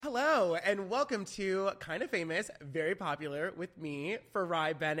Hello, and welcome to Kind of Famous, Very Popular with me,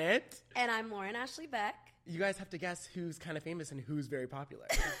 Farai Bennett. And I'm Lauren Ashley Beck. You guys have to guess who's kind of famous and who's very popular.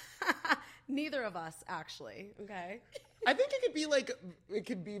 Neither of us, actually. Okay. I think it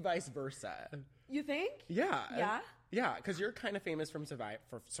could be vice versa. You think? Yeah. Yeah? Yeah, because you're kind of famous from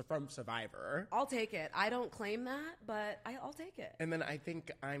Survivor. I'll take it. I don't claim that, but I'll take it. And then I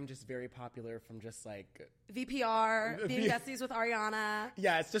think I'm just very popular from just like... VPR, being besties with Ariana.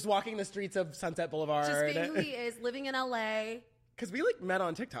 Yeah, it's just walking the streets of Sunset Boulevard. Just being who he is, living in LA. Because we like met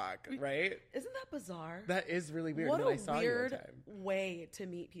on TikTok, right? Isn't that bizarre? That is really weird. What I saw a weird you one time. way to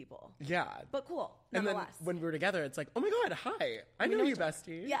meet people. Yeah. But cool, And nonetheless. then when we were together, it's like, oh my God, hi. I know you,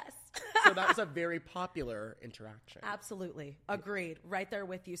 bestie. Yes. So that was a very popular interaction. Absolutely. Agreed. Right there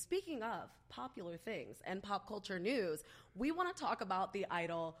with you. Speaking of popular things and pop culture news, we want to talk about The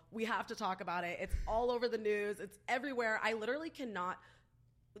Idol. We have to talk about it. It's all over the news. It's everywhere. I literally cannot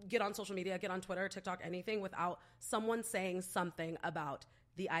get on social media, get on Twitter, TikTok, anything without someone saying something about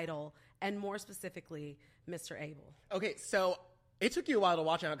The Idol, and more specifically, Mr. Abel. Okay, so it took you a while to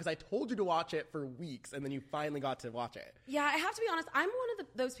watch it because I told you to watch it for weeks, and then you finally got to watch it. Yeah, I have to be honest. I'm one of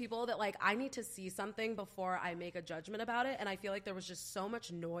those people that, like, I need to see something before I make a judgment about it, and I feel like there was just so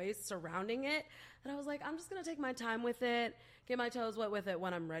much noise surrounding it that I was like, I'm just going to take my time with it, get my toes wet with it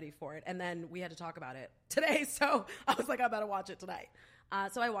when I'm ready for it. And then we had to talk about it today, so I was like, I better watch it tonight.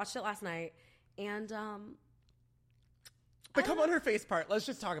 So I watched it last night, and the come on her face part, let's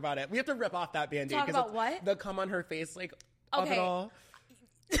just talk about it. We have to rip off that Band-Aid. Talk about what? The come on her face, like, of it all.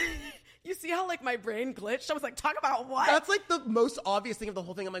 You see how, like, my brain glitched? I was like, talk about what? That's, like, the most obvious thing of the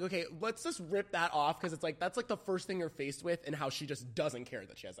whole thing. I'm like, okay, let's just rip that off because it's, like, that's, like, the first thing you're faced with and how she just doesn't care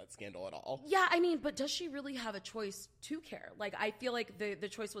that she has that scandal at all. Yeah, I mean, but does she really have a choice to care? Like, I feel like the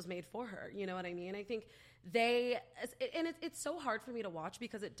choice was made for her. You know what I mean? I think it's so hard for me to watch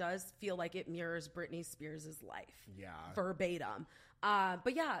because it does feel like it mirrors Britney Spears' life. Yeah. Verbatim.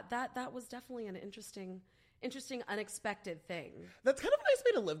 But yeah, that was definitely an interesting, unexpected thing. That's kind of a nice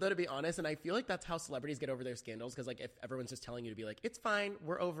way to live, though, to be honest. And I feel like that's how celebrities get over their scandals. Because, like, if everyone's just telling you to be like, it's fine,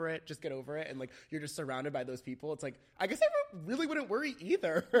 we're over it, just get over it. And, like, you're just surrounded by those people. It's like, I guess I really wouldn't worry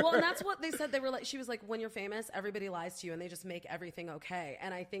either. Well, and that's what they said. They were like, she was like, when you're famous, everybody lies to you and they just make everything okay.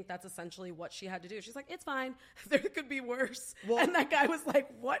 And I think that's essentially what she had to do. She's like, it's fine. There could be worse. Well, and that guy was like,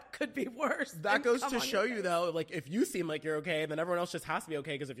 what could be worse? That goes to show you, though, like, if you seem like you're okay, then everyone else just has to be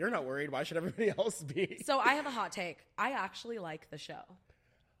okay. Because if you're not worried, why should everybody else be? So I have a hot take. I actually like the show.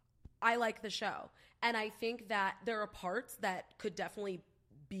 I like the show. And I think that there are parts that could definitely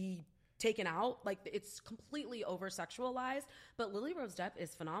be taken out. Like, it's completely over-sexualized. But Lily Rose Depp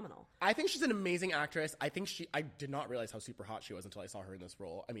is phenomenal. I think she's an amazing actress. I did not realize how super hot she was until I saw her in this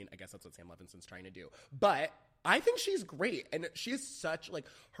role. I mean, I guess that's what Sam Levinson's trying to do. But I think she's great. And she is such, like,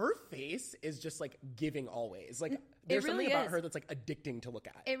 her face is just, like, giving always. Like, there's really something about her that's, like, addicting to look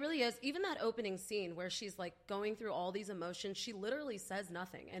at. It really is. Even that opening scene where she's, like, going through all these emotions, she literally says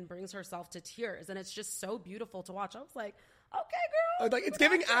nothing and brings herself to tears. And it's just so beautiful to watch. I was like, okay, girl. Like, it's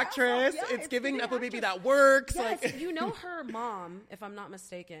giving actress. Yeah, it's giving Nepo Baby that works. Yes, like, you know her mom, if I'm not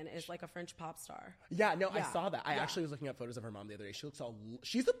mistaken, is like a French pop star. Yeah, no, I saw that. I actually was looking at photos of her mom the other day.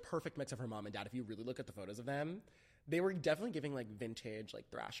 She's a perfect mix of her mom and dad. If you really look at the photos of them, they were definitely giving, like, vintage, like,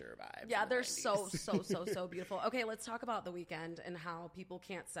 Thrasher vibes. Yeah, they're 90s. so beautiful. Okay, let's talk about The Weeknd and how people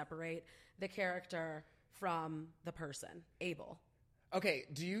can't separate the character from the person, Abel. Okay,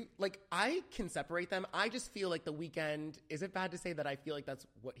 I can separate them. I just feel like The Weeknd, is it bad to say that I feel like that's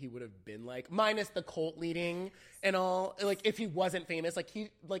what he would have been like? Minus the cult leading and all. Like, if he wasn't famous, like, he,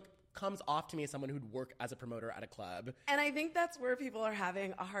 like, comes off to me as someone who'd work as a promoter at a club. And I think that's where people are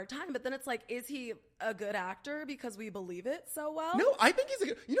having a hard time. But then it's like, is he a good actor because we believe it so well? No, I think he's a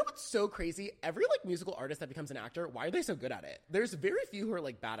good... You know what's so crazy? Every, like, musical artist that becomes an actor, why are they so good at it? There's very few who are,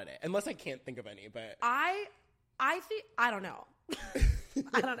 like, bad at it. Unless I can't think of any, but... I think... I don't know.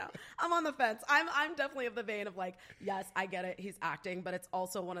 I don't know. I'm on the fence. I'm definitely of the vein of, like, yes, I get it. He's acting, but it's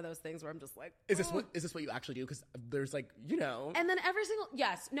also one of those things where I'm just like, is this what you actually do? Because there's, like, you know. And then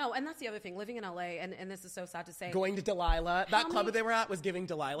and that's the other thing. Living in LA, and this is so sad to say. Going to Delilah. That club that they were at was giving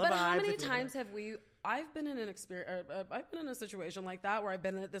Delilah vibes. But how many times have we... I've been in I've been in a situation like that where I've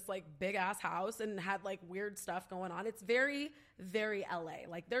been at this, like, big ass house and had, like, weird stuff going on. It's very, very LA.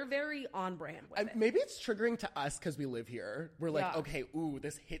 Like, they're very on brand with it. Maybe it's triggering to us because we live here. We're like, okay, ooh,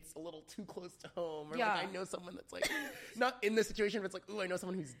 this hits a little too close to home. Or like, I know someone that's, like, not in this situation, but it's like, ooh, I know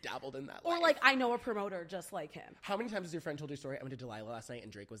someone who's dabbled in that life. Or, like, I know a promoter just like him. How many times has your friend told your story? I went to Delilah last night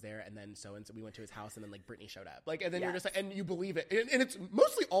and Drake was there, and then so-and-so, we went to his house, and then, like, Britney showed up. Like, and then you're just like, and you believe it. And it's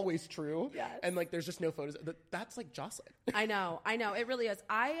mostly always true. Yes. And, like, there's just no photos. That's like Jocelyn. I know. It really is.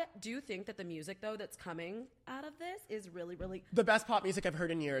 I do think that the music, though, that's coming out of this is really, really... The best pop music I've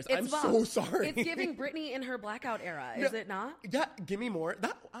heard in years. I'm bomb. so sorry. It's giving Britney in her blackout era, is it not? Yeah, give me more.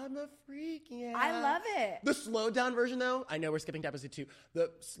 I'm a freak, yeah. I love it. The slowed down version, though, I know we're skipping to episode 2.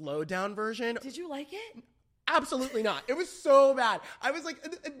 The slowed down version... Did you like it? Absolutely not. It was so bad. I was like,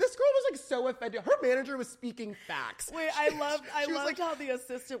 this girl was like so offended. Her manager was speaking facts. Wait, I loved like, how the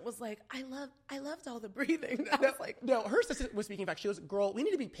assistant was like, I loved all the breathing. I was like, no, her assistant was speaking facts. She goes, girl, we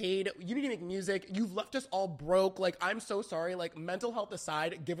need to be paid. You need to make music. You've left us all broke. Like, I'm so sorry. Like, mental health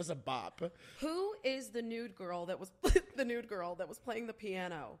aside, give us a bop. Who is the nude girl that was playing the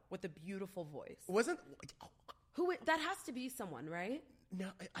piano with the beautiful voice? Wasn't who? That has to be someone, right? No,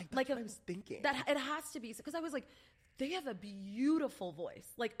 I was thinking. That it has to be, because I was like, they have a beautiful voice,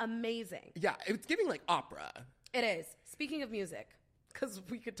 like amazing. Yeah, it's giving like opera. It is. Speaking of music, because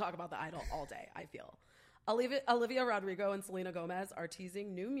we could talk about the Idol all day, I feel. Olivia Rodrigo and Selena Gomez are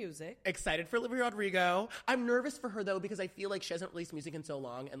teasing new music. Excited for Olivia Rodrigo. I'm nervous for her though, because I feel like she hasn't released music in so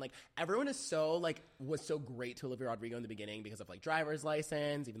long, and like everyone is so like was so great to Olivia Rodrigo in the beginning because of like Driver's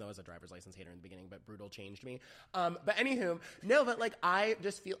License, even though I was a Driver's License hater in the beginning, but Brutal changed me. But anywho, no, but like I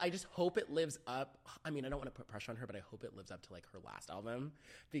just hope it lives up. I mean, I don't want to put pressure on her, but I hope it lives up to like her last album,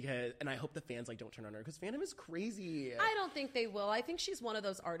 and I hope the fans like don't turn on her, because fandom is crazy. I don't think they will. I think she's one of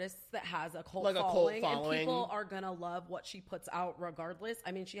those artists that has a cult like following. A cult following. And people are gonna love what she puts out regardless.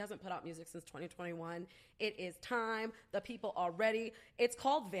 I mean, she hasn't put out music since 2021. It is time. The people are ready. It's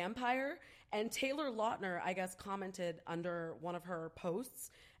called Vampire, and Taylor Lautner, I guess, commented under one of her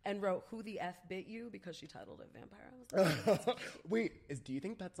posts and wrote, "Who the F bit you?" because she titled it Vampire. I was like, wait, do you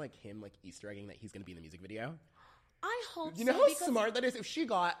think that's like him like Easter egging that he's gonna be in the music video? I hope so. You know how smart that is? If she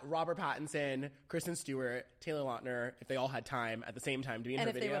got Robert Pattinson, Kristen Stewart, Taylor Lautner, if they all had time at the same time to be in her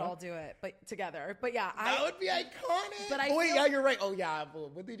video. And if they would all do it but together. But yeah. That would be iconic. But yeah, you're right. Oh yeah,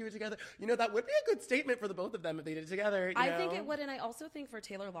 well, would they do it together? You know, that would be a good statement for the both of them if they did it together. I think it would, and I also think for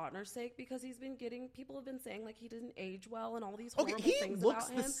Taylor Lautner's sake, because people have been saying like he didn't age well and all these horrible things about him. He looks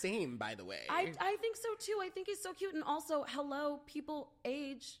the same, by the way. I think so too. I think he's so cute. And also, hello, people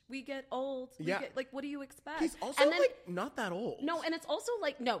age. We get old. Like, what do you expect? He's also like not that old. No, and it's also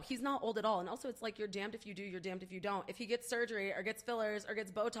like, no, he's not old at all. And also it's like, you're damned if you do, you're damned if you don't. If he gets surgery or gets fillers or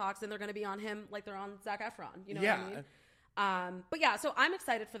gets Botox, then they're going to be on him like they're on Zac Efron. You know what I mean? But yeah, so I'm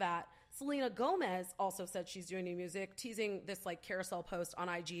excited for that. Selena Gomez also said she's doing new music, teasing this like carousel post on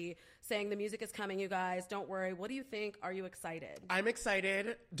IG saying the music is coming, you guys. Don't worry. What do you think? Are you excited? I'm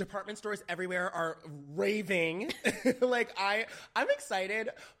excited. Department stores everywhere are raving. Like I'm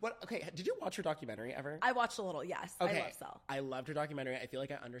excited. Okay, did you watch her documentary ever? I watched a little, yes. Okay. I love Sel. I loved her documentary. I feel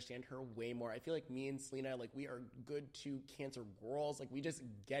like I understand her way more. I feel like me and Selena, like we are good to Cancer girls. Like we just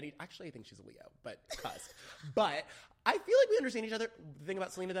get it. Actually, I think she's a Leo, but cussed. But I feel like we understand each other. The thing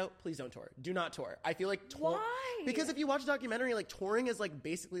about Selena, though, please don't tour. Do not tour. I feel like tour. Why? Because if you watch a documentary, like touring is like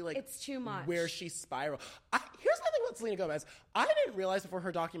basically like it's too much. Where she spiraled. Here's my thing about Selena Gomez. I didn't realize before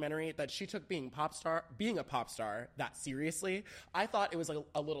her documentary that she took being a pop star that seriously. I thought it was like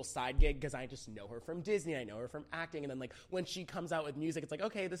a little side gig because I just know her from Disney. I know her from acting, and then like when she comes out with music, it's like,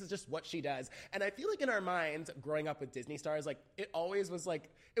 okay, this is just what she does. And I feel like in our minds, growing up with Disney stars, like it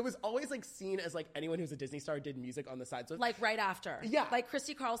was always like seen as like anyone who's a Disney star did music on the side. So like right after. Yeah. Like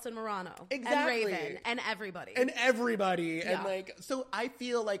Christy Carlson Morano. Exactly. And Raven. And everybody. Yeah. And like, so I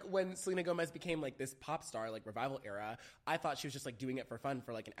feel like when Selena Gomez became like this pop star, like revival era, I thought she was just like doing it for fun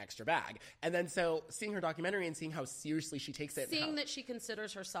for like an extra bag. And then so seeing her documentary and seeing how seriously she takes it. Seeing that she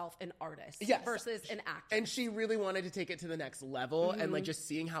considers herself an artist versus an actor. And she really wanted to take it to the next level, and like just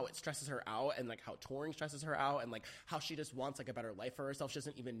seeing how it stresses her out and like how touring stresses her out and like how she just wants like a better life for herself. She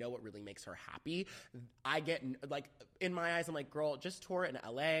doesn't even know what really makes her happy. I get like in my eyes, I'm like, girl, just tour in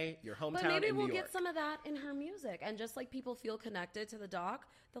LA, your hometown, but maybe in we'll New York. Get some of that in her music, and just like people feel connected to the doc,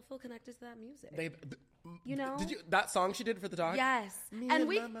 they'll feel connected to that music. You know, that song she did for the doc? Yes, and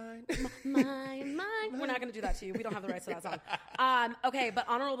we mine. We're not going to do that to you. We don't have the rights to that song. Okay, but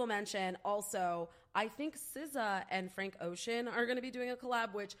honorable mention also. I think SZA and Frank Ocean are going to be doing a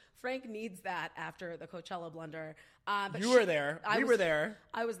collab, which Frank needs that after the Coachella blunder. But you were there. We were there.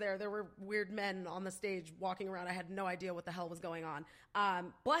 I was there. There were weird men on the stage walking around. I had no idea what the hell was going on.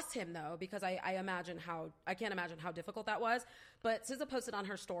 Bless him, though, because I can't imagine how difficult that was. But SZA posted on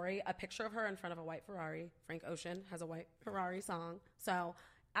her story a picture of her in front of a white Ferrari. Frank Ocean has a white Ferrari song. So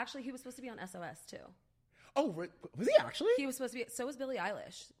actually, he was supposed to be on SOS, too. Oh, was he actually? He was supposed to be. So was Billie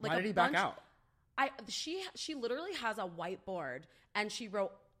Eilish. Why did he back out? She literally has a whiteboard, and she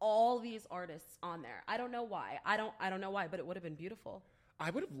wrote all these artists on there. I don't know why. I don't know why, but it would have been beautiful. I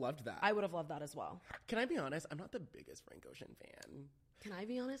would have loved that. I would have loved that as well. Can I be honest? I'm not the biggest Frank Ocean fan. Can I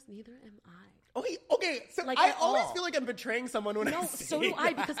be honest? Neither am I. Okay. So Like, I always feel like I'm betraying someone when I say so do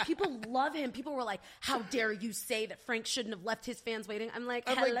I, that. because people love him. People were like, how dare you say that Frank shouldn't have left his fans waiting? I'm like,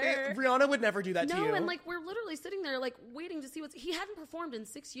 hello. Rihanna would never do that to you. No, and like, we're literally sitting there like waiting to see he hadn't performed in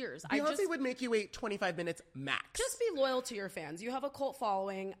 6 years. Beyonce would make you wait 25 minutes max. Just be loyal to your fans. You have a cult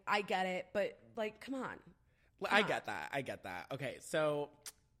following. I get it. But like, come on. I get that. Okay, so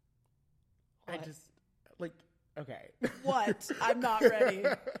What? I just like okay. What? I'm not ready.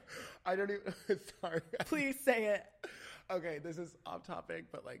 I don't even. Sorry. Please say it. Okay, this is off topic,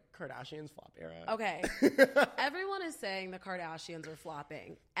 but like Kardashians flop era. Okay. Everyone is saying the Kardashians are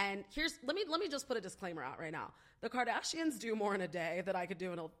flopping. And let me just put a disclaimer out right now. The Kardashians do more in a day than I could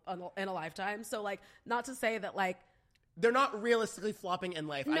do in a lifetime. So like, not to say that like, they're not realistically flopping in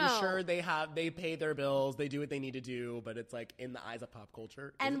life. No. I'm sure they pay their bills, they do what they need to do, but it's like in the eyes of pop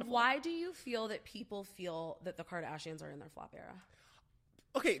culture. And why do you feel that people feel that the Kardashians are in their flop era?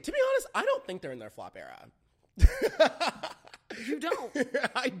 Okay, to be honest, I don't think they're in their flop era. You don't.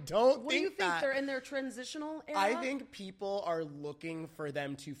 I don't What do you think? They're in their transitional era? I think people are looking for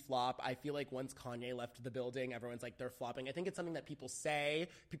them to flop. I feel like once Kanye left the building, everyone's like, they're flopping. I think it's something that people say.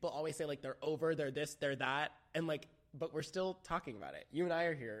 People always say like they're over, they're this, they're that. And like, but we're still talking about it. You and I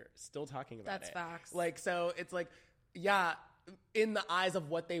are here still talking about it. That's facts. Like, so it's like, yeah, in the eyes of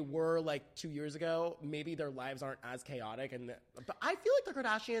what they were like 2 years ago, maybe their lives aren't as chaotic. But I feel like the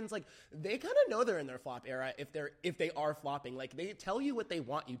Kardashians, like, they kind of know they're in their flop era if they are flopping. Like, they tell you what they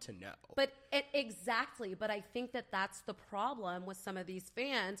want you to know. But exactly. But I think that that's the problem with some of these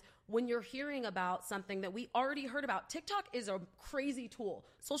fans when you're hearing about something that we already heard about. TikTok is a crazy tool.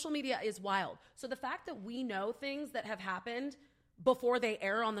 Social media is wild. So the fact that we know things that have happened before they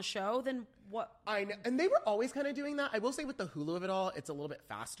air on the show, then what? I know. And they were always kind of doing that. I will say with the Hulu of it all, it's a little bit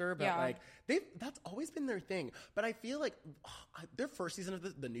faster, but like that's always been their thing. But I feel like their first season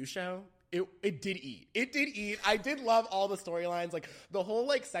of the new show, it did eat. It did eat. I did love all the storylines. Like the whole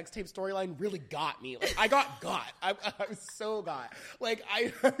like sex tape storyline really got me. Like I got. I was so got. Like I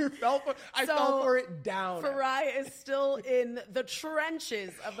fell for it down. Farai is still in the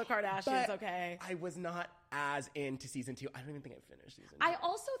trenches of the Kardashians, but okay? I was not as into season 2. I don't even think I finished season 2. I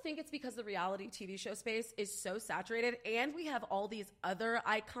also think it's because the reality TV show space is so saturated, and we have all these other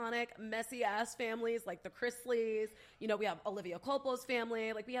iconic, messy-ass families, like the Chrisleys. You know, we have Olivia Culpo's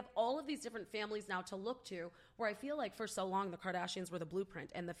family. Like, we have all of these different families now to look to, where I feel like for so long the Kardashians were the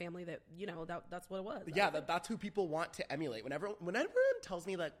blueprint and the family that, you know, that's what it was. Yeah, that's who people want to emulate. When everyone tells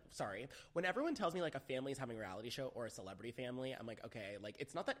me like a family's having a reality show or a celebrity family, I'm like, okay, like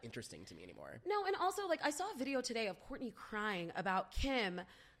it's not that interesting to me anymore. No, and also like I saw a video today of Kourtney crying about Kim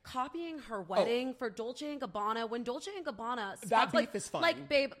copying her wedding for Dolce & Gabbana when Dolce & Gabbana stopped, that beef is fun. Like,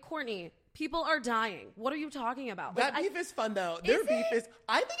 babe, Kourtney, people are dying. What are you talking about? That beef is fun though. Their beef is,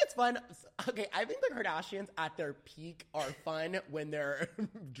 I think it's fun. Okay, I think the Kardashians at their peak are fun when their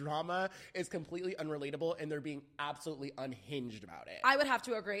drama is completely unrelatable and they're being absolutely unhinged about it. I would have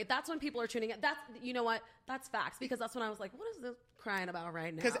to agree. That's when people are tuning in. That's, you know what? That's facts, because that's when I was like, what is this crying about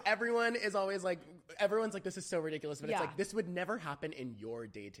right now? Because everyone's like, this is so ridiculous, but it's like, this would never happen in your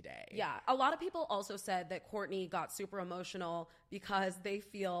day to day. Yeah. A lot of people also said that Kourtney got super emotional because they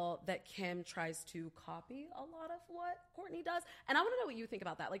feel that Kim tries to copy a lot of what Kourtney does. And I want to know what you think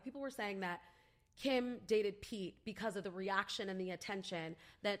about that. Like, people were saying that Kim dated Pete because of the reaction and the attention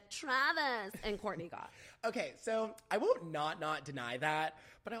that Travis and Kourtney got. Okay, so I won't not deny that,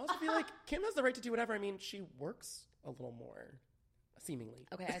 but I also feel like Kim has the right to do whatever. I mean, she works a little more, seemingly.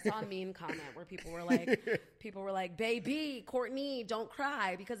 Okay, I saw a mean comment where people were like, baby, Kourtney, don't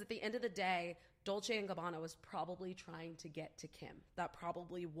cry, because at the end of the day, Dolce & Gabbana was probably trying to get to Kim. That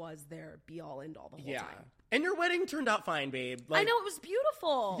probably was their be-all, end-all the whole time. And your wedding turned out fine, babe. Like, I know, it was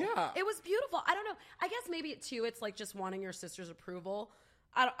beautiful. Yeah. It was beautiful. I don't know. I guess maybe, it's like just wanting your sister's approval.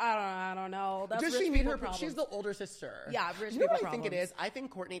 I don't know. That's Does rich she need people her? problems. She's the older sister. Yeah, rich you people know what problems. I think it is? I think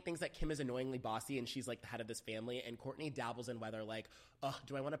Kourtney thinks that Kim is annoyingly bossy and she's like the head of this family, and Kourtney dabbles in whether like,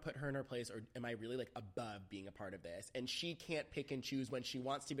 do I want to put her in her place or am I really like above being a part of this? And she can't pick and choose when she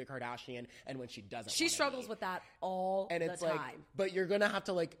wants to be a Kardashian and when she doesn't. She struggles with that all the time. And it's like, but you're gonna have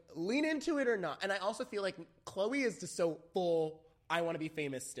to like lean into it or not. And I also feel like Khloe is just so full. I want to be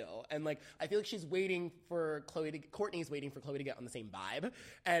famous still. And like, I feel like Kourtney's waiting for Khloe to get on the same vibe.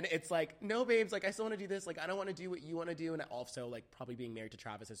 And it's like, no, babes, like I still want to do this. Like, I don't want to do what you want to do. And also like probably being married to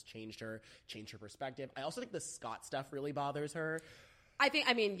Travis has changed her perspective. I also think the Scott stuff really bothers her.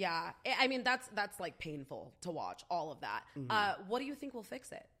 Yeah. I mean, that's like painful to watch, all of that. Mm-hmm. What do you think will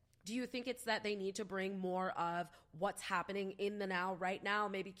fix it? Do you think it's that they need to bring more of what's happening in the now, right now?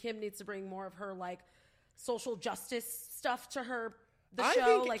 Maybe Kim needs to bring more of her like social justice stuff to her I show.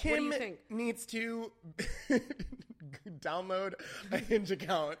 think Like, Kim what do you think? needs to download a Hinge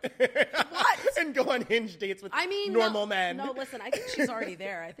account. What? And go on Hinge dates with normal men. No, listen, I think she's already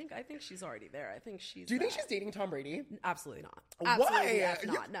there. I think she's already there. I think she's. Do you think she's dating Tom Brady? Absolutely not. Absolutely Why?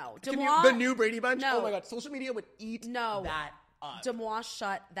 not. No. The new Brady Bunch? No. Oh my God. Social media would eat that up. Demois,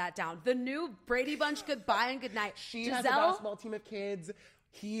 shut that down. The new Brady Bunch, goodbye and good night. She has a basketball team of kids.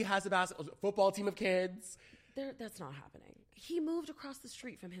 He has a football team of kids. That's not happening. He moved across the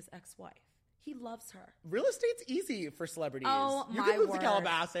street from his ex-wife. He loves her. Real estate's easy for celebrities. Oh, you my can move word. to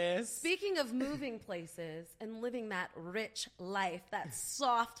Calabasas. Speaking of moving places and living that rich life, that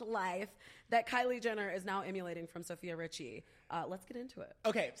soft life that Kylie Jenner is now emulating from Sofia Richie, let's get into it.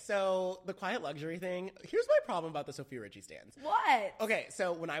 Okay, so the quiet luxury thing. Here's my problem about the Sofia Richie stands. What? Okay,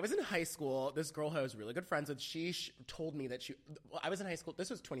 so when I was in high school, this girl who I was really good friends with, she told me that I was in high school. This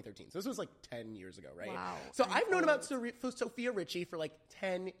was 2013, so this was like 10 years ago, right? Wow. So I've known about Sofia Richie for like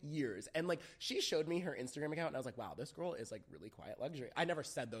 10 years, and like she showed me her Instagram account, and I was like, wow, this girl is like really quiet luxury. I never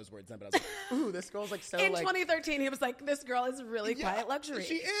said those words then, but I was like, ooh, this girl's like so. In like, 2013, he was like, this girl is really quiet luxury.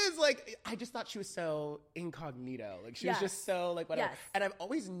 She is like, I just thought she was so incognito. Like she was just so like whatever. Yes. And I've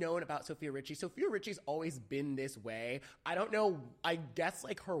always known about Sofia Richie. Sofia Richie's always been this way. I don't know. I guess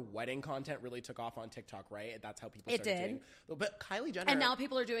like her wedding content really took off on TikTok, right? That's how people started doing. But Kylie Jenner. And now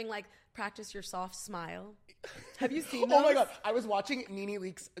people are doing like, practice your soft smile. Have you seen those? Oh my God. I was watching Nene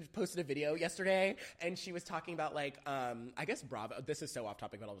Leakes posted a video yesterday, and she was talking about like, I guess Bravo. This is so off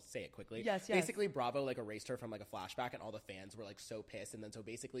topic, but I'll say it quickly. Yes. Basically, Bravo like erased her from like a flashback, and all the fans were like so pissed. And then so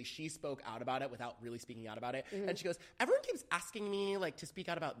basically she spoke out about it without really speaking out about it. Mm-hmm. And she goes, everyone keeps asking me like to speak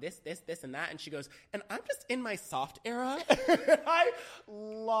out about this, and that. And she goes, and I'm just in my soft era. I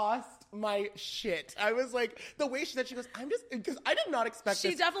lost my shit. I was like, the way she said, she goes, I'm just, because I did not expect She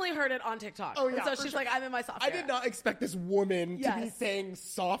this. definitely heard it on TikTok. Oh, yeah, and so for she's sure. like, I'm in my soft I era. did not expect this woman to be Yes. saying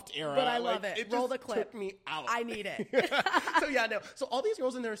soft era. But I love Like, it. It Roll just the clip. took me out. I need it. So yeah, no. So all these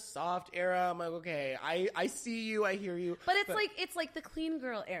girls in their soft era, I'm like, okay, I see you, I hear you. But it's like the clean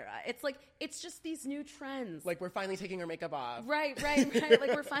girl era. It's just these new trends. Like we're finally taking our makeup off. Right.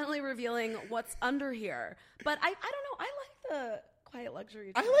 Like we're finally revealing what's under here. But I don't know. I like the quiet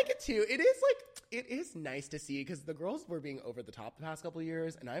luxury. I like it too. It is nice to see because the girls were being over the top the past couple of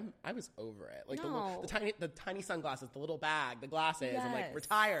years, and I was over it. Like No. the tiny sunglasses, the little bag, the glasses. I'm like, Yes.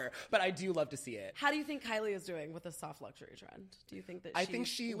 retire. But I do love to see it. How do you think Kylie is doing with the soft luxury trend? Do you think that I she's think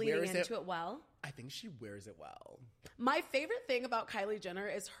she leading wears into it well? I think she wears it well. My favorite thing about Kylie Jenner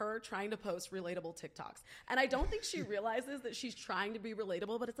is her trying to post relatable TikToks. And I don't think she realizes that she's trying to be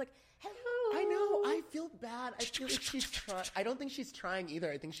relatable, but it's like, hello. I know. I feel bad. I feel like she's trying. I don't think she's trying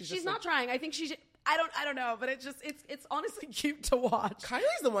either. I think she's just not like, trying. I think she's I don't know, but it's honestly cute to watch.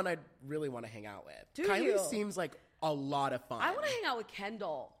 Kylie's the one I really want to hang out with. Do Kylie you? seems like a lot of fun. I want to hang out with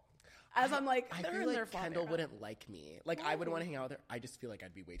Kendall. As I'm like, I they're feel in their like fun Kendall era. wouldn't like me. Like I would want to hang out with her. I just feel like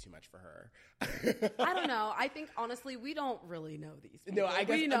I'd be way too much for her. I don't know. I think honestly, we don't really know these people. No, I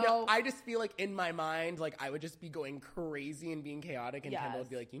guess we know. no, I just feel like in my mind, like I would just be going crazy and being chaotic, and Yes. Kendall would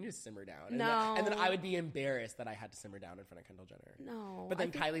be like, "You need to simmer down." And No. then I would be embarrassed that I had to simmer down in front of Kendall Jenner. No, but then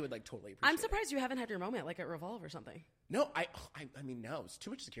I think- Kylie would like totally appreciate I'm it. surprised you haven't had your moment like at Revolve or something. No, I mean, no, it's too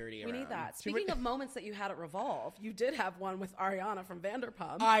much security. We around. need that. Too Speaking much- of moments that you had at Revolve, you did have one with Ariana from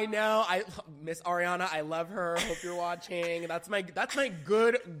Vanderpump. I know. I miss Ariana. I love her. Hope you're watching. That's my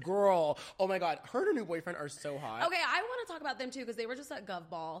good girl. Oh my God, her and her new boyfriend are so hot. Okay, I want to talk about them too because they were just at Gov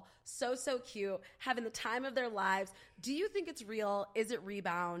Ball. So cute, having the time of their lives. Do you think it's real? Is it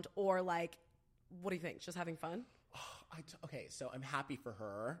rebound? Or like, what do you think? Just having fun? Okay, so I'm happy for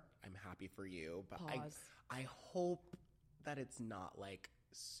her. I'm happy for you, but Pause. I hope that it's not like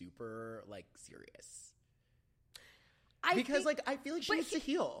super like serious. I Because I feel like she needs to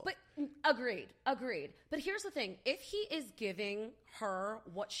heal. But agreed. But here's the thing. If he is giving her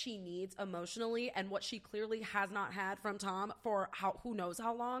what she needs emotionally and what she clearly has not had from Tom for who knows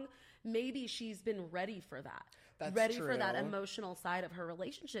how long, maybe she's been ready for that. That's ready for that true. emotional side of her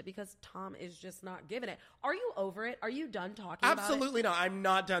relationship because Tom is just not giving it. Are you over it? Are you done talking about it? Absolutely not. I'm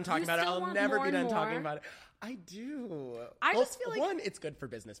not done talking You about it. still I'll want never more be done and talking more? about it. I do. I just feel like- one, it's good for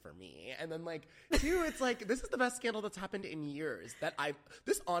business for me, and then like two, it's like this is the best scandal that's happened in years.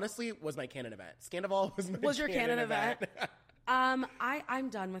 This honestly was my canon event. Scandoval was your canon event? I'm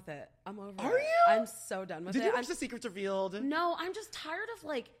done with it. I'm over it. Are you? I'm so done with Did it. you watch The Secrets Revealed? No, I'm just tired of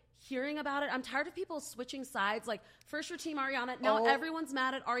like hearing about it. I'm tired of people switching sides. Like, first you're Team Ariana. Now everyone's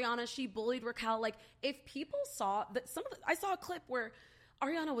mad at Ariana. She bullied Raquel. Like, if people saw that I saw a clip where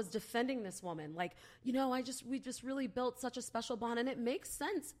Ariana was defending this woman. Like, we just really built such a special bond. And it makes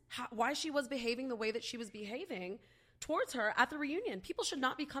sense why she was behaving the way that she was behaving towards her at the reunion. People should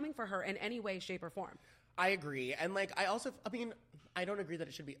not be coming for her in any way, shape, or form. I agree. And I don't agree that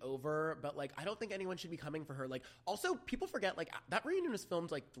it should be over, but like, I don't think anyone should be coming for her. Like, also, people forget, like, that reunion was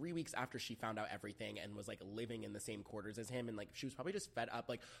filmed like 3 weeks after she found out everything and was like living in the same quarters as him. And like, she was probably just fed up.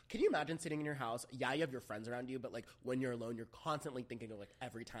 Like, can you imagine sitting in your house? Yeah, you have your friends around you, but like, when you're alone, you're constantly thinking of like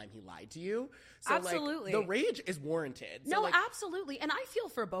every time he lied to you. So absolutely. Like, the rage is warranted. So, no, like, absolutely. And I feel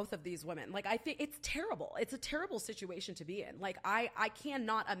for both of these women. Like, I think it's terrible. It's a terrible situation to be in. Like, I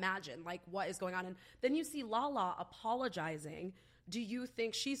cannot imagine like what is going on. And then you see Lala apologizing. Do you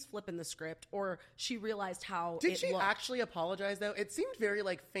think she's flipping the script, or she realized how Did it she looked? actually apologize though? It seemed very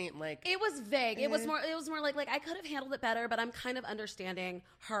like faint. Like, it was vague. It was more like I could have handled it better, but I'm kind of understanding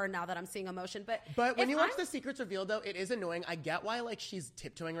her now that I'm seeing emotion. But when you watch The Secrets Revealed though, it is annoying. I get why like she's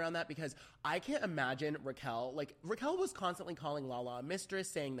tiptoeing around that, because I can't imagine Raquel. Like, Raquel was constantly calling Lala a mistress,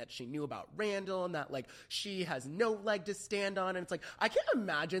 saying that she knew about Randall and that like she has no leg to stand on. And it's like, I can't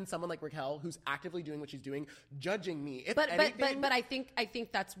imagine someone like Raquel, who's actively doing what she's doing, judging me. But I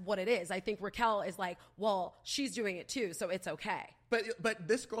think that's what it is. I think Raquel is like, well, she's doing it too, so it's okay. But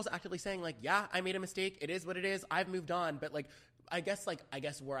this girl's actively saying like, yeah, I made a mistake. It is what it is. I've moved on. But like, I guess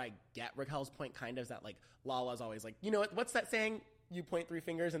where I get Raquel's point kind of is that like Lala's always like, you know what? What's that saying? You point 3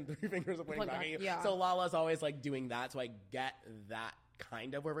 fingers and 3 fingers are pointing back at you. Yeah. So Lala's always like doing that. So I get that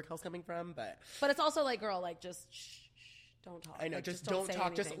kind of where Raquel's coming from. But it's also like, girl, like just shh. Don't talk. I know, like, just don't talk.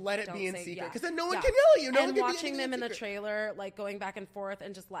 Anything. Just let it don't be in say, secret, because yeah. then no one Yeah. can yell at you. No and one can watching be them in the secret. trailer, like going back and forth,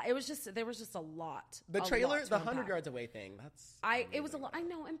 and there was just a lot. The trailer, the 100 yards away thing. It was a lot. I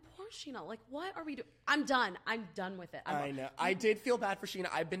know. And poor Sheena. Like, what are we doing? I'm done with it. I know. I did feel bad for Sheena.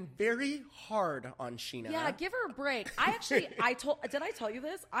 I've been very hard on Sheena. Yeah, give her a break. Did I tell you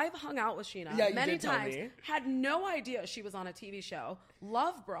this? I've hung out with Sheena many times. Had no idea she was on a TV show.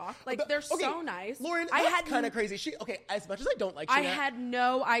 Love Brock. Like, they're so nice. Lauren, that's kind of crazy. As much as I don't like Sheena, I had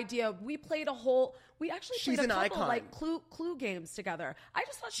no idea. We actually played a couple icon. like clue games together. I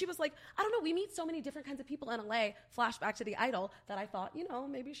just thought she was like, I don't know, we meet so many different kinds of people in LA, flashback to The Idol, that I thought,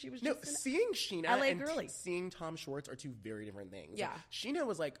 maybe she was just seeing Sheena LA and girly. Seeing Tom Schwartz are two very different things. Yeah. Like, Sheena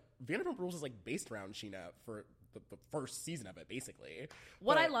was like, Vanderpump Rules is like based around Sheena for the first season of it, basically.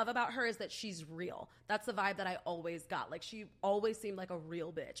 What I love about her is that she's real. That's the vibe that I always got. Like, she always seemed like a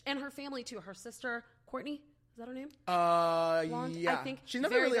real bitch. And her family too. Her sister, Courtney, is that her name? Blonde? Yeah. I think she's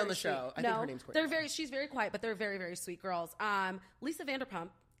never very, really very on the sweet. show. I think her name's Courtney. She's very quiet, but they're very, very sweet girls. Lisa Vanderpump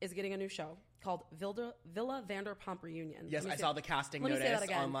is getting a new show called Villa Vanderpump Reunion. Yes, I saw the casting notice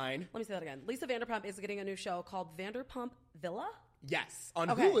online. Let me say that again. Lisa Vanderpump is getting a new show called Vanderpump Villa? Yes, on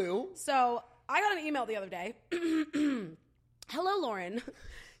Hulu. So I got an email the other day. Hello, Lauren.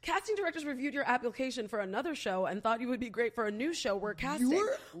 Casting directors reviewed your application for another show and thought you would be great for a new show we're casting.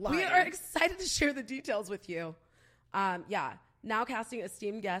 You're lying. We are excited to share the details with you. Now casting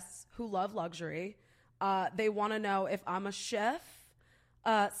esteemed guests who love luxury. They want to know if I'm a chef,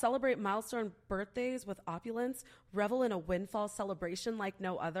 celebrate milestone birthdays with opulence, revel in a windfall celebration like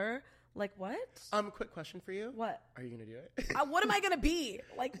no other. Like what? Quick question for you. What? Are you gonna do it? What am I gonna be?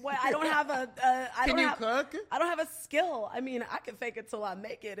 Like what? I don't have a. Can you cook? I don't have a skill. I mean, I can fake it till I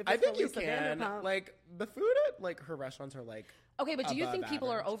make it. If I it's think you Lisa can. Vanderpump. Like the food at like her restaurants are like. Okay, but do you think people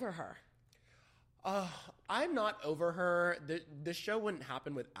average. are over her? I'm not over her. The show wouldn't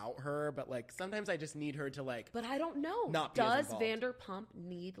happen without her, but like sometimes I just need her to like. But I don't know. Not be Does as involved. Vanderpump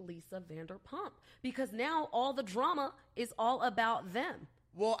need Lisa Vanderpump? Because now all the drama is all about them.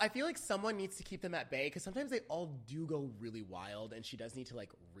 Well, I feel like someone needs to keep them at bay, because sometimes they all do go really wild, and she does need to like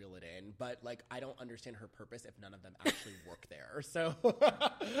reel it in. But like, I don't understand her purpose if none of them actually work there. So,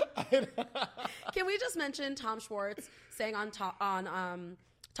 can we just mention Tom Schwartz saying on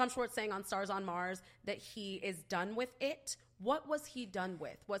Stars on Mars that he is done with it? What was he done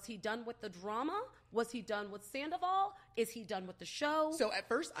with? Was he done with the drama? Was he done with Sandoval? Is he done with the show? So at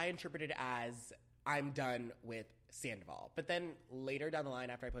first, I interpreted it as I'm done with Sandoval. But then later down the line,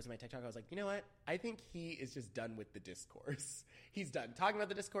 after I posted my TikTok, I was like, you know what? I think he is just done with the discourse. He's done talking about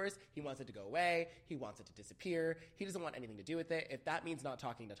the discourse. He wants it to go away. He wants it to disappear. He doesn't want anything to do with it. If that means not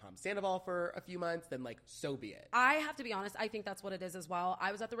talking to Tom Sandoval for a few months, then like, so be it. I have to be honest. I think that's what it is as well.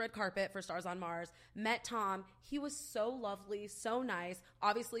 I was at the red carpet for Stars on Mars, met Tom. He was so lovely, so nice.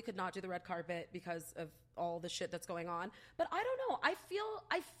 Obviously could not do the red carpet because of all the shit that's going on. But I don't know. I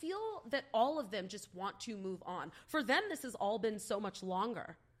feel that all of them just want to move on. For them, this has all been so much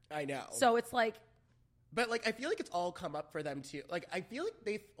longer. I know. So it's like, But, like, I feel like it's all come up for them, too. Like, I feel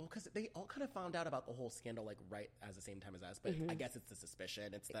like because they all kind of found out about the whole scandal, like, right at the same time as us. But I guess it's the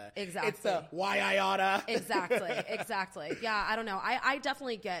suspicion. It's the, Exactly. It's the why I oughta. Exactly. Yeah, I don't know. I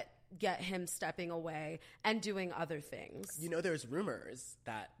definitely get him stepping away and doing other things. You know, there's rumors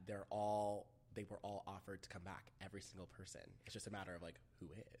that they were all offered to come back, every single person. It's just a matter of, like, who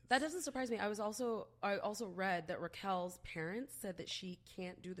is. That doesn't surprise me. I also read that Raquel's parents said that she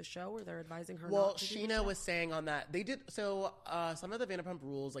can't do the show, or they're advising her not to do the show. Sheena was saying on that they did so. Some of the Vanderpump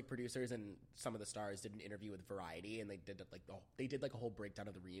Rules like producers and some of the stars did an interview with Variety, and they did like a whole breakdown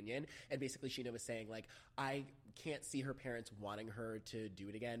of the reunion. And basically, Sheena was saying, like, I can't see her parents wanting her to do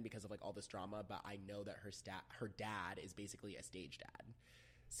it again because of, like, all this drama, but I know that her dad is basically a stage dad.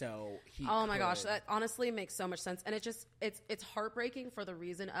 So oh my gosh, that honestly makes so much sense. And it's heartbreaking for the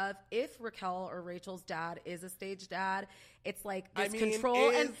reason of, if Raquel or Rachel's dad is a stage dad, it's like this control,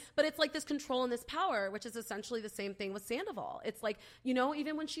 but it's like this control and this power, which is essentially the same thing with Sandoval. It's like, you know,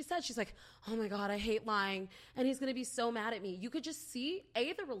 even when she's like, oh my God, I hate lying, and he's going to be so mad at me. You could just see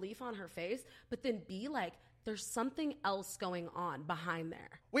A, the relief on her face, but then B, like, there's something else going on behind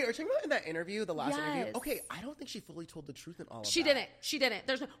there. Wait, are you talking about in that interview, the last interview? Okay, I don't think she fully told the truth in all of that. She didn't.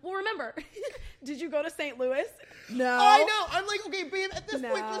 There's no. Well, remember, did you go to St. Louis? No. Oh, I know. I'm like, okay, babe, at this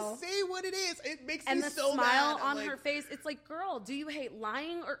point, just say what it is. It makes me so mad. And the smile on her face, it's like, girl, do you hate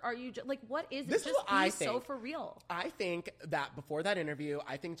lying, or are you like, what is it? This is what I think. So for real. I think that before that interview,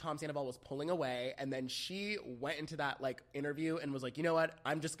 I think Tom Sandoval was pulling away, and then she went into that, like, interview and was like, you know what?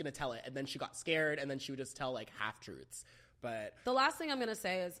 I'm just going to tell it. And then she got scared, and then she would just tell, like, half-truths. But the last thing I'm going to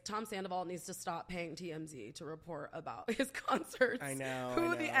say is Tom Sandoval needs to stop paying TMZ to report about his concerts. I know.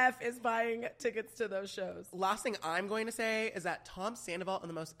 Who the F is buying tickets to those shows? Last thing I'm going to say is that Tom Sandoval and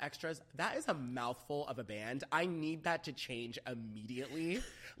the Most Extras, that is a mouthful of a band. I need that to change immediately.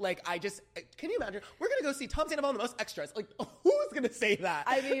 Like, can you imagine? We're going to go see Tom Sandoval and the Most Extras. Like, who's going to say that?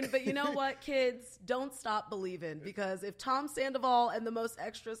 I mean, but you know what, kids? Don't stop believing, because if Tom Sandoval and the Most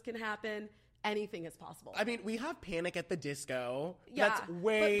Extras can happen, anything is possible. I mean, we have Panic at the Disco. Yeah, that's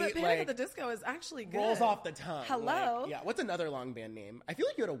way but Panic at the Disco is actually good. Rolls off the tongue. Hello. Like, yeah. What's another long band name? I feel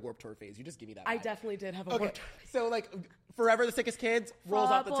like you had a Warped Tour phase. You just give me that. I definitely did have a Warped Tour phase. So, like, Forever the Sickest Kids rolls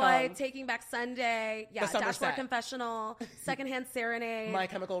off the tongue. Taking Back Sunday. Yeah. Dashboard Confessional. Secondhand Serenade. My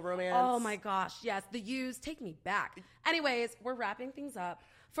Chemical Romance. Oh my gosh. Yes. The Used. Take Me Back. Anyways, we're wrapping things up.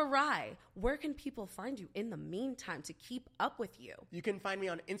 Farai, where can people find you in the meantime to keep up with you? You can find me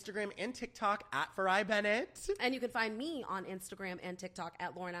on Instagram and TikTok at Farai Bennett. And you can find me on Instagram and TikTok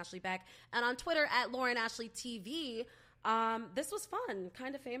at Lauren Ashley Beck, and on Twitter at Lauren Ashley TV. This was fun.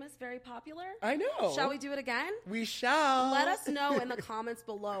 Kind of famous, very popular. I know. Shall we do it again? We shall. Let us know in the comments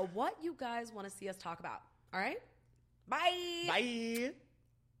below what you guys want to see us talk about. All right? Bye. Bye.